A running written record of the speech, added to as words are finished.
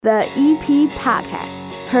The EP Podcast.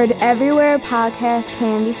 Heard everywhere podcasts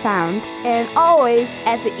can be found, and always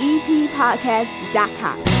at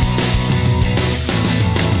theeppodcast.com.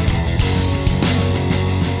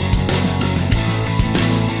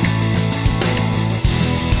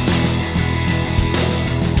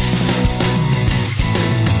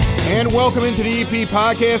 And welcome into the EP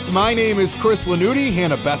Podcast. My name is Chris Lanuti.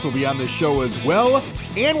 Hannah Beth will be on this show as well.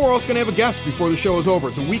 And we're also going to have a guest before the show is over.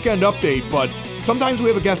 It's a weekend update, but sometimes we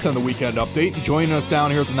have a guest on the weekend update. Joining us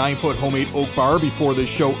down here at the 9-Foot Homemade Oak Bar before this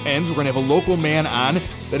show ends, we're going to have a local man on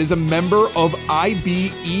that is a member of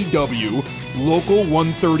IBEW Local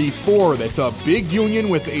 134. That's a big union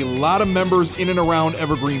with a lot of members in and around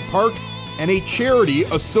Evergreen Park. And a charity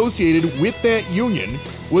associated with that union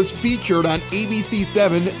was featured on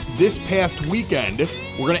ABC7 this past weekend.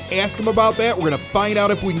 We're going to ask him about that. We're going to find out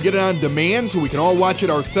if we can get it on demand so we can all watch it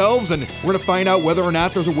ourselves. And we're going to find out whether or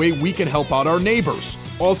not there's a way we can help out our neighbors.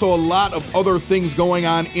 Also, a lot of other things going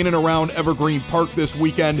on in and around Evergreen Park this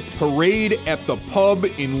weekend. Parade at the pub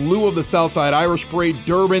in lieu of the Southside Irish Parade.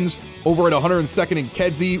 Durbin's over at 102nd and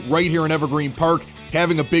Kedzie right here in Evergreen Park.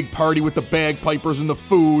 Having a big party with the bagpipers and the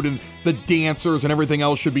food and the dancers and everything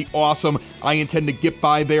else should be awesome. I intend to get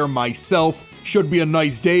by there myself. Should be a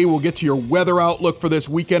nice day. We'll get to your weather outlook for this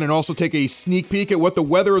weekend and also take a sneak peek at what the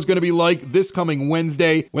weather is going to be like this coming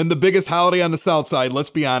Wednesday when the biggest holiday on the South Side,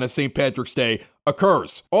 let's be honest, St. Patrick's Day,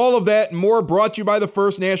 occurs. All of that and more brought to you by the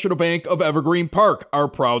First National Bank of Evergreen Park, our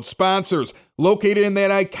proud sponsors, located in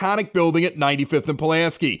that iconic building at 95th and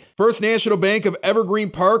Pulaski. First National Bank of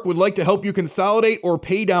Evergreen Park would like to help you consolidate or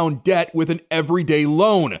pay down debt with an everyday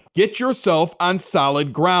loan. Get yourself on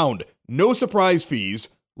solid ground. No surprise fees,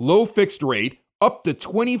 low fixed rate, up to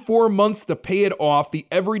 24 months to pay it off. The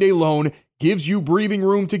everyday loan gives you breathing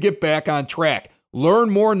room to get back on track. Learn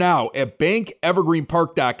more now at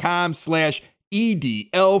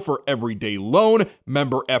bankevergreenpark.com/EDL for everyday loan.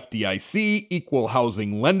 Member FDIC, equal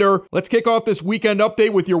housing lender. Let's kick off this weekend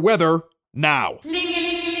update with your weather now.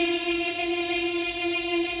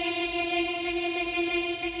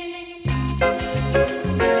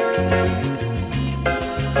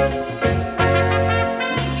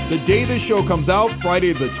 The day this show comes out,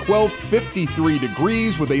 Friday the 12th, 53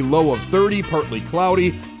 degrees with a low of 30, partly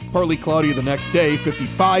cloudy. Partly cloudy the next day,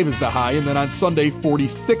 55 is the high, and then on Sunday,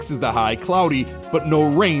 46 is the high, cloudy, but no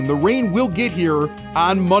rain. The rain will get here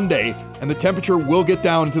on Monday, and the temperature will get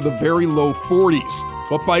down to the very low 40s.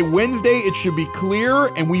 But by Wednesday, it should be clear,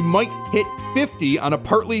 and we might hit 50 on a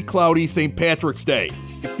partly cloudy St. Patrick's Day.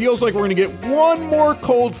 It feels like we're going to get one more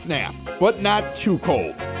cold snap, but not too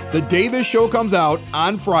cold. The day this show comes out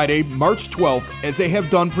on Friday, March 12th, as they have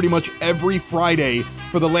done pretty much every Friday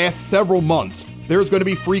for the last several months, there's going to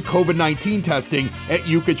be free COVID-19 testing at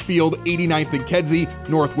Yukich Field, 89th and Kedzie,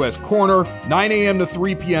 Northwest Corner, 9 a.m. to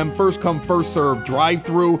 3 p.m., first come, first serve,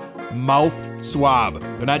 drive-through, mouth swab.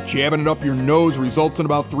 They're not jabbing it up your nose. Results in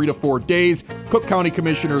about 3 to 4 days. Cook County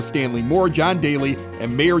Commissioners Stanley Moore, John Daly,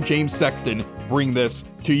 and Mayor James Sexton bring this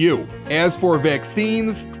to you. As for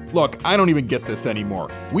vaccines, look, I don't even get this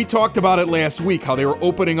anymore. We talked about it last week, how they were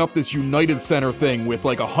opening up this United Center thing with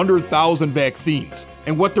like 100,000 vaccines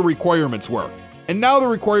and what the requirements were. And now the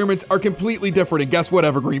requirements are completely different. And guess what,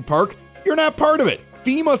 Evergreen Park? You're not part of it.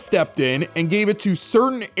 FEMA stepped in and gave it to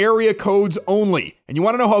certain area codes only. And you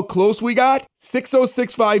want to know how close we got?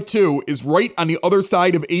 60652 is right on the other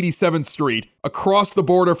side of 87th Street, across the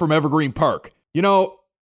border from Evergreen Park. You know,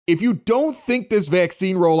 if you don't think this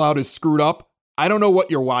vaccine rollout is screwed up, I don't know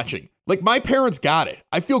what you're watching. Like, my parents got it.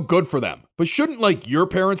 I feel good for them. But shouldn't, like, your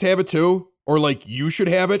parents have it too? Or, like, you should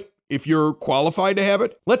have it if you're qualified to have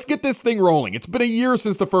it? Let's get this thing rolling. It's been a year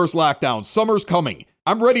since the first lockdown. Summer's coming.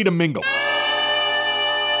 I'm ready to mingle.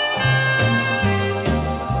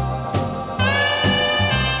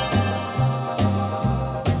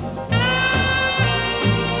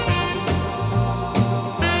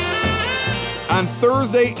 On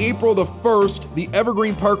Thursday, April the 1st, the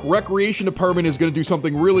Evergreen Park Recreation Department is going to do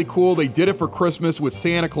something really cool. They did it for Christmas with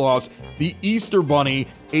Santa Claus, the Easter Bunny,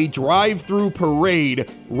 a drive-through parade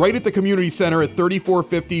right at the community center at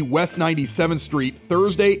 3450 West 97th Street,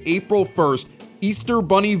 Thursday, April 1st. Easter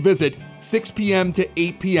Bunny visit, 6 p.m. to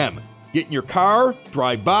 8 p.m. Get in your car,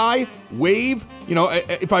 drive by, wave. You know,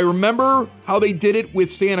 if I remember how they did it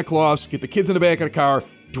with Santa Claus, get the kids in the back of the car,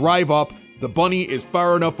 drive up. The bunny is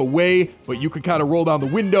far enough away, but you can kind of roll down the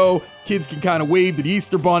window. Kids can kind of wave to the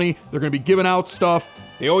Easter Bunny. They're going to be giving out stuff.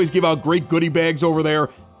 They always give out great goodie bags over there.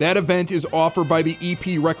 That event is offered by the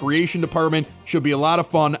EP Recreation Department. Should be a lot of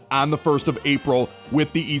fun on the 1st of April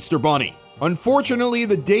with the Easter Bunny. Unfortunately,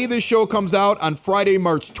 the day this show comes out on Friday,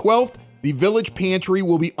 March 12th, the Village Pantry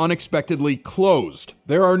will be unexpectedly closed.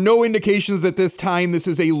 There are no indications at this time this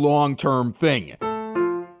is a long-term thing.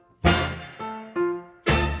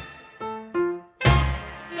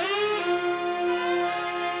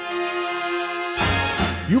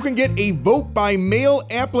 You can get a vote by mail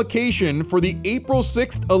application for the April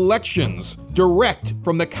 6th elections direct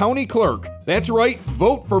from the county clerk. That's right,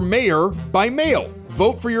 vote for mayor by mail.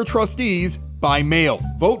 Vote for your trustees by mail.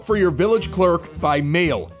 Vote for your village clerk by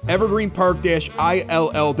mail.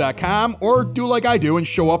 evergreenpark-ill.com, or do like I do and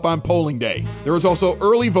show up on polling day. There is also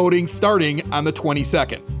early voting starting on the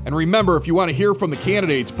 22nd. And remember, if you want to hear from the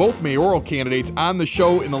candidates, both mayoral candidates, on the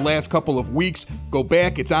show in the last couple of weeks, go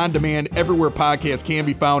back. It's on demand everywhere podcasts can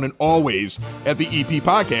be found, and always at the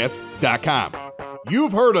eppodcast.com.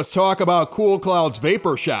 You've heard us talk about Cool Clouds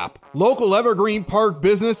Vapor Shop, local Evergreen Park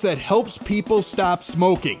business that helps people stop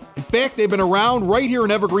smoking. In fact, they've been around right here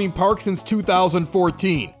in Evergreen Park since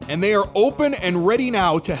 2014, and they are open and ready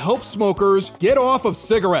now to help smokers get off of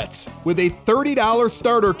cigarettes with a $30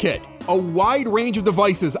 starter kit. A wide range of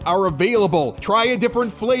devices are available. Try a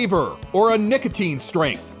different flavor or a nicotine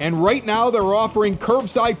strength. And right now they're offering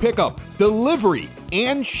curbside pickup, delivery,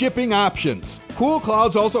 and shipping options. Cool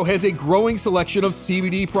Clouds also has a growing selection of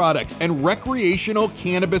CBD products and recreational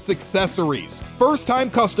cannabis accessories. First-time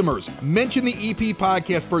customers, mention the EP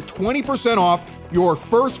podcast for 20% off your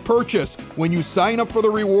first purchase when you sign up for the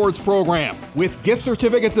rewards program. With gift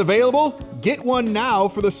certificates available, get one now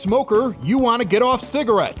for the smoker you want to get off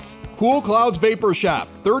cigarettes. Cool Clouds Vapor Shop,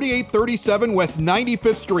 3837 West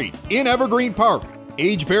 95th Street in Evergreen Park.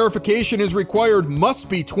 Age verification is required, must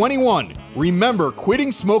be 21. Remember,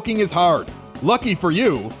 quitting smoking is hard. Lucky for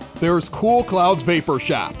you, there's Cool Clouds Vapor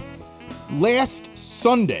Shop. Last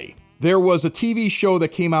Sunday, there was a TV show that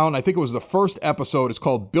came out, and I think it was the first episode. It's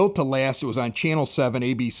called Built to Last. It was on Channel 7,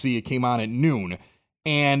 ABC. It came on at noon,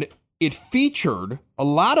 and it featured a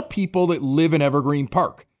lot of people that live in Evergreen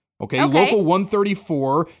Park. Okay, Local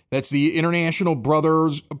 134, that's the International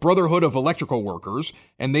Brotherhood of Electrical Workers,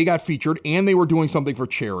 and they got featured, and they were doing something for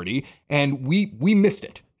charity, and we missed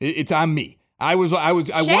it. It's on me. I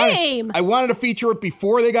wanted to feature it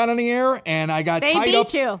before they got on the air, and I got tied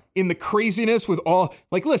up in the craziness with all,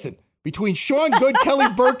 like, listen, between Sean Good, Kelly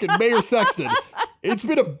Burke, and Mayor Sexton, it's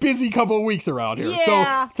been a busy couple of weeks around here.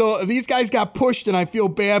 Yeah. So these guys got pushed, and I feel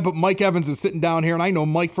bad, but Mike Evans is sitting down here, and I know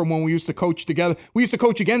Mike from when we used to coach together. We used to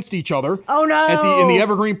coach against each other. Oh, no. In the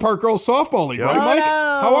Evergreen Park Girls Softball League, right, Mike? No.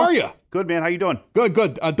 How are you? Good, man. How you doing? Good.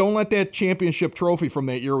 Don't let that championship trophy from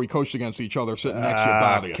that year we coached against each other sitting next to you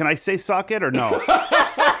bother you. Can I say suck it or no?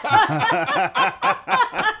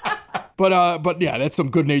 But yeah, that's some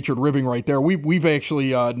good-natured ribbing right there. We've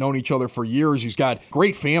actually known each other for years. He's got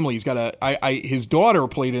great family. He's got his daughter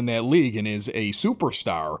played in that league and is a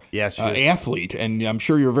superstar athlete. And I'm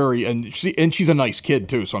sure you're and she's a nice kid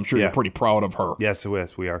too. So I'm sure you're pretty proud of her. Yes,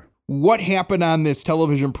 we are. What happened on this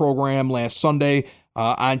television program last Sunday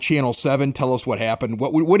on Channel 7? Tell us what happened.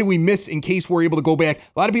 What did we miss in case we're able to go back?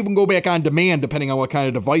 A lot of people can go back on demand depending on what kind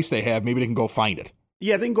of device they have. Maybe they can go find it.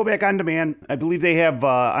 Yeah, they can go back on demand. I believe they have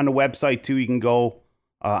on the website, too, you can go.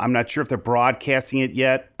 I'm not sure if they're broadcasting it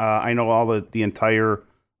yet. I know all the entire,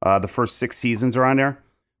 the first 6 seasons are on there.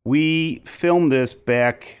 We filmed this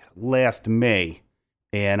back last May,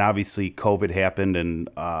 and obviously COVID happened, and,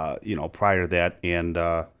 prior to that,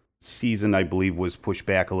 and season, I believe, was pushed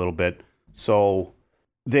back a little bit. So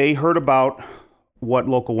they heard about what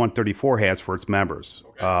Local 134 has for its members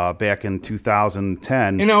back in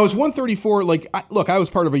 2010. And now, is 134, I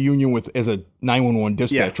was part of a union as a 911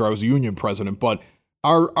 dispatcher. Yeah. I was a union president, but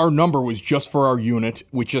our number was just for our unit,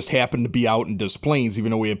 which just happened to be out in Des Plaines,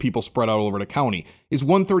 even though we had people spread out all over the county. Is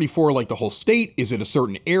 134 like the whole state? Is it a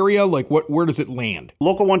certain area? Where does it land?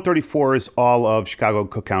 Local 134 is all of Chicago,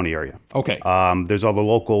 Cook County area. Okay. There's all the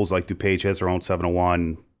locals, like DuPage has their own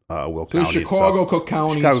 701. Will County. Chicago, Cook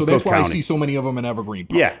County. So that's why County. I see so many of them in Evergreen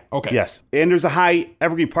Park. Yeah. Okay. Yes. And there's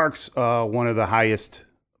Evergreen Park's one of the highest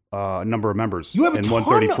number of members. You have a in ton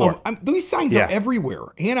 134. These signs are everywhere.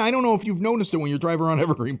 Hannah, I don't know if you've noticed it when you're driving around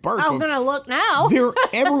Evergreen Park. I'm going to look now. They're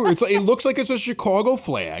everywhere. It looks like it's a Chicago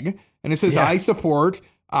flag, and it says, I support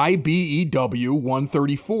IBEW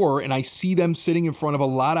 134, and I see them sitting in front of a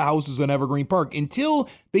lot of houses in Evergreen Park. Until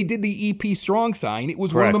they did the EP Strong sign, it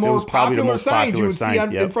was one of the more popular signs you would see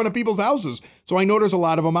in front of people's houses. So I know there's a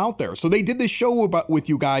lot of them out there. So they did this show with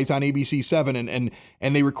you guys on ABC 7,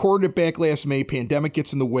 and they recorded it back last May. Pandemic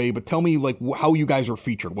gets in the way, but tell me how you guys are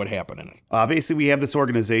featured. What happened in it? Basically, we have this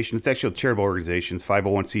organization. It's actually a charitable organization. It's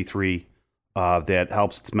 501c3 that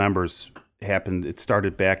helps its members. It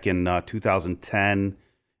started back in 2010.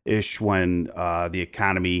 Ish when the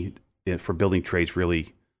economy for building trades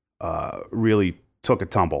really really took a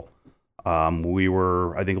tumble. We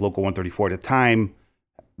were, I think, Local 134 at the time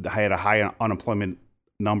had a high unemployment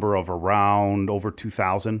number of around over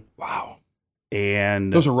 2,000. Wow.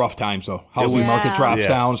 And those are rough times, though. Housing market drops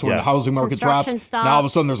down. So when the housing market drops, now all of a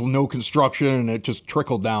sudden there's no construction and it just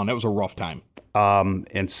trickled down. That was a rough time.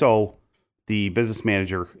 And so the business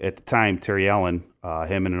manager at the time, Terry Allen,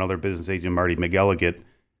 him and another business agent, Marty McElligott,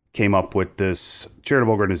 came up with this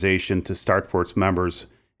charitable organization to start for its members.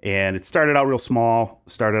 And it started out real small,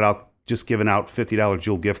 started out just giving out $50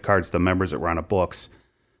 Jewel gift cards to members that were on the books.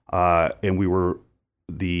 And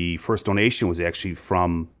the first donation was actually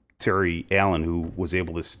from Terry Allen, who was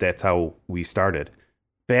able to, that's how we started.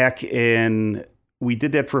 We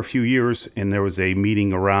did that for a few years, and there was a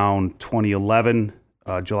meeting around 2011,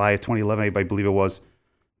 July of 2011, I believe it was,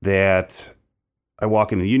 that I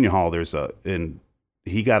walk into Union Hall, and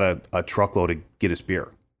he got a truckload of Guinness beer.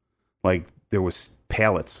 Like, there was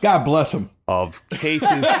pallets. God bless him. Of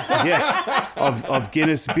cases, of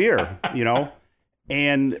Guinness beer,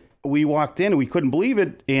 And we walked in and we couldn't believe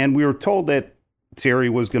it. And we were told that Terry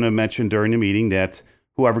was going to mention during the meeting that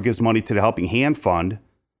whoever gives money to the Helping Hand Fund,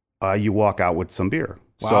 you walk out with some beer.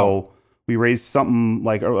 Wow. So we raised something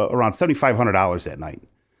like around $7,500 that night.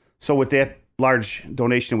 So with that large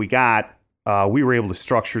donation we got, we were able to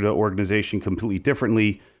structure the organization completely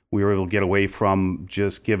differently. We were able to get away from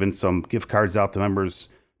just giving some gift cards out to members.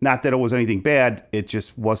 Not that it was anything bad. It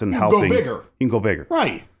just wasn't helping. You can go bigger.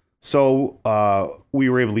 Right. So we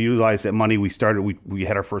were able to utilize that money. We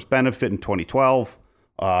had our first benefit in 2012.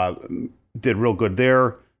 Did real good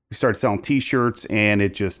there. We started selling T-shirts, and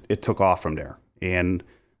it took off from there. And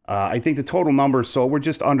I think the total number, so we're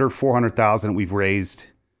just under $400,000 we've raised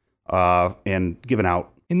and given out.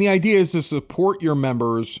 And the idea is to support your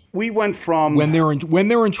members. We went from when they're in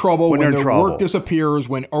trouble, when their work disappears,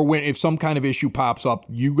 when if some kind of issue pops up,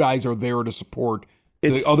 you guys are there to support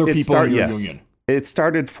the other people in your union. It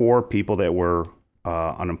started for people that were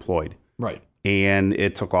unemployed, right? And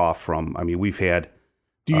it took off from. I mean, we've had.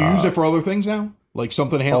 Do you use it for other things now? Like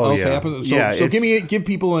something else happens? So give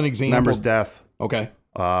people an example. Member's death. Okay.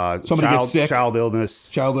 Somebody gets sick. Child illness,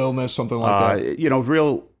 something like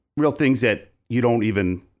that. Real things that. You don't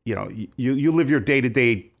even, you live your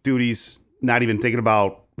day-to-day duties, not even thinking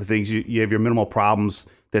about the things you have your minimal problems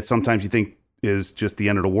that sometimes you think is just the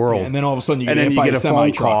end of the world. Yeah, and then all of a sudden you get a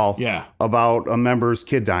phone call yeah. about a member's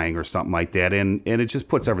kid dying or something like that. And it just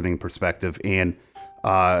puts everything in perspective. And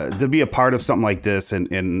to be a part of something like this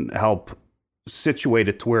and help situate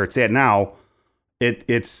it to where it's at now,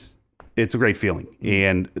 it's a great feeling.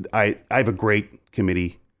 And I have a great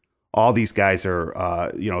committee. All these guys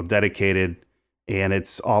are, dedicated. And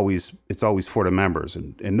it's always for the members,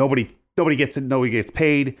 and nobody gets it. Nobody gets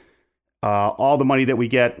paid. All the money that we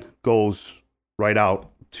get goes right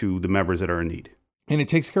out to the members that are in need. And it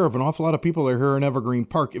takes care of an awful lot of people that are here in Evergreen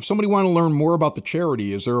Park. If somebody want to learn more about the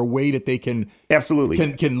charity, is there a way that they can absolutely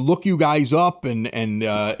can look you guys up and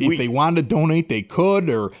if they want to donate, they could,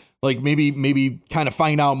 or like maybe kind of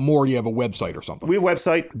find out more? Do you have a website or something? We have a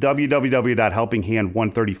website,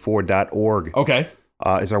 www.helpinghand134.org. Okay.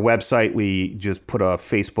 Is our website. We just put a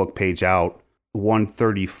Facebook page out,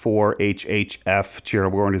 134 HHF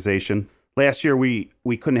charitable organization. Last year we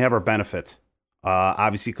couldn't have our benefit,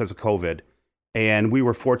 obviously because of COVID, and we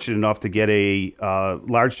were fortunate enough to get a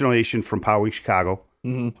large donation from Power Week Chicago,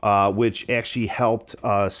 which actually helped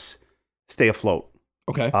us stay afloat.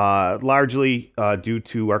 Okay. Largely due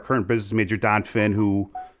to our current business manager Don Finn, who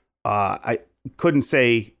I couldn't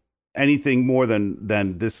say anything more than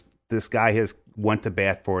this guy has went to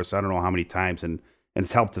bat for us I don't know how many times and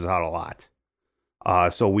it's helped us out a lot.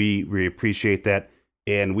 So we appreciate that,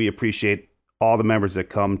 and we appreciate all the members that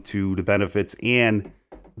come to the benefits and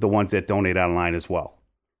the ones that donate online as well.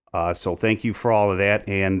 So thank you for all of that,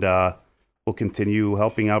 and we'll continue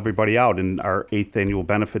helping everybody out. And our 8th annual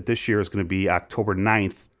benefit this year is going to be October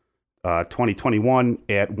 9th, 2021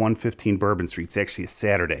 at 115 Bourbon Street. It's actually a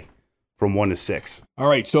Saturday from 1 to 6. All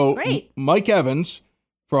right, so Mike Evans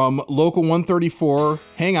from Local 134,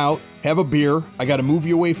 hang out, have a beer. I got to move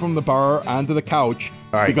you away from the bar onto the couch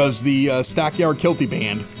because the Stockyard Kilty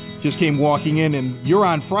Band just came walking in, and you're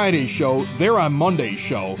on Friday's show, they're on Monday's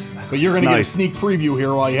show, but you're going to get a sneak preview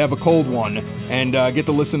here while you have a cold one and get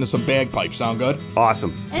to listen to some bagpipes. Sound good?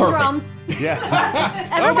 Awesome. And drums. Yeah.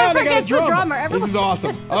 Everyone forgets the drummer. This is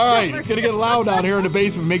awesome. All right, it's going to get loud down here in the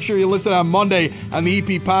basement. Make sure you listen on Monday on the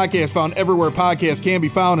EP Podcast, found everywhere podcasts can be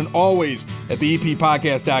found, and always at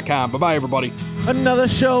theeppodcast.com. Bye-bye, everybody. Another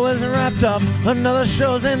show is wrapped up. Another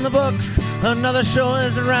show's in the books. Another show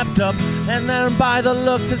is wrapped up. And then by the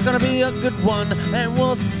looks, it's going to be a good one. And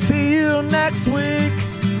we'll see you next week.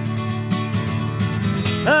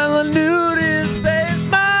 And the nudist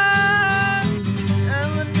basement.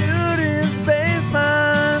 And the nudist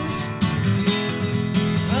basement.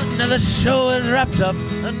 Another show is wrapped up.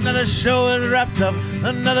 Another show is wrapped up.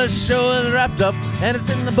 Another show is wrapped up. And it's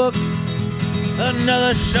in the books.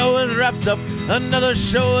 Another show is wrapped up. Another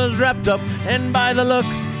show is wrapped up. And by the looks,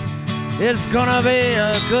 it's gonna be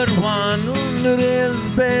a good one.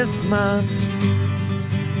 Nudist basement.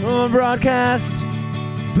 Broadcast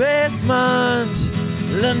basement.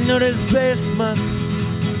 The nudist basement.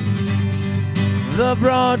 The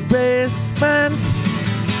broad basement.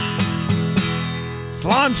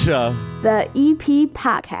 Sláinte. The EP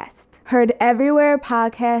Podcast. Heard everywhere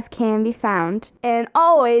podcasts can be found. And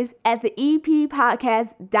always at the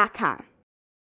eppodcast.com.